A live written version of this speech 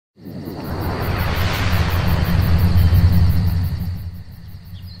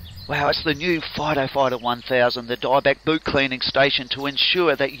Wow, it's the new Phytophthora 1000, the dieback boot cleaning station, to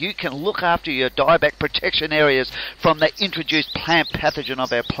ensure that you can look after your dieback protection areas from the introduced plant pathogen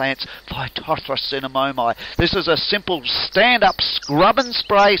of our plants, Phytophthora cinnamomi. This is a simple stand-up scrub and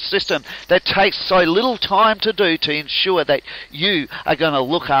spray system that takes so little time to do to ensure that you are going to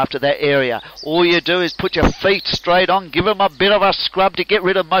look after that area. All you do is put your feet straight on, give them a bit of a scrub to get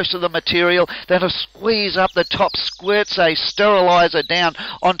rid of most of the material, then squeeze up the top, squirts a steriliser down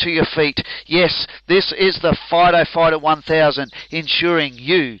onto your feet. Yes, this is the Phytophthora 1000, ensuring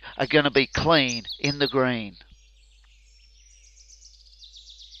you are going to be clean in the green.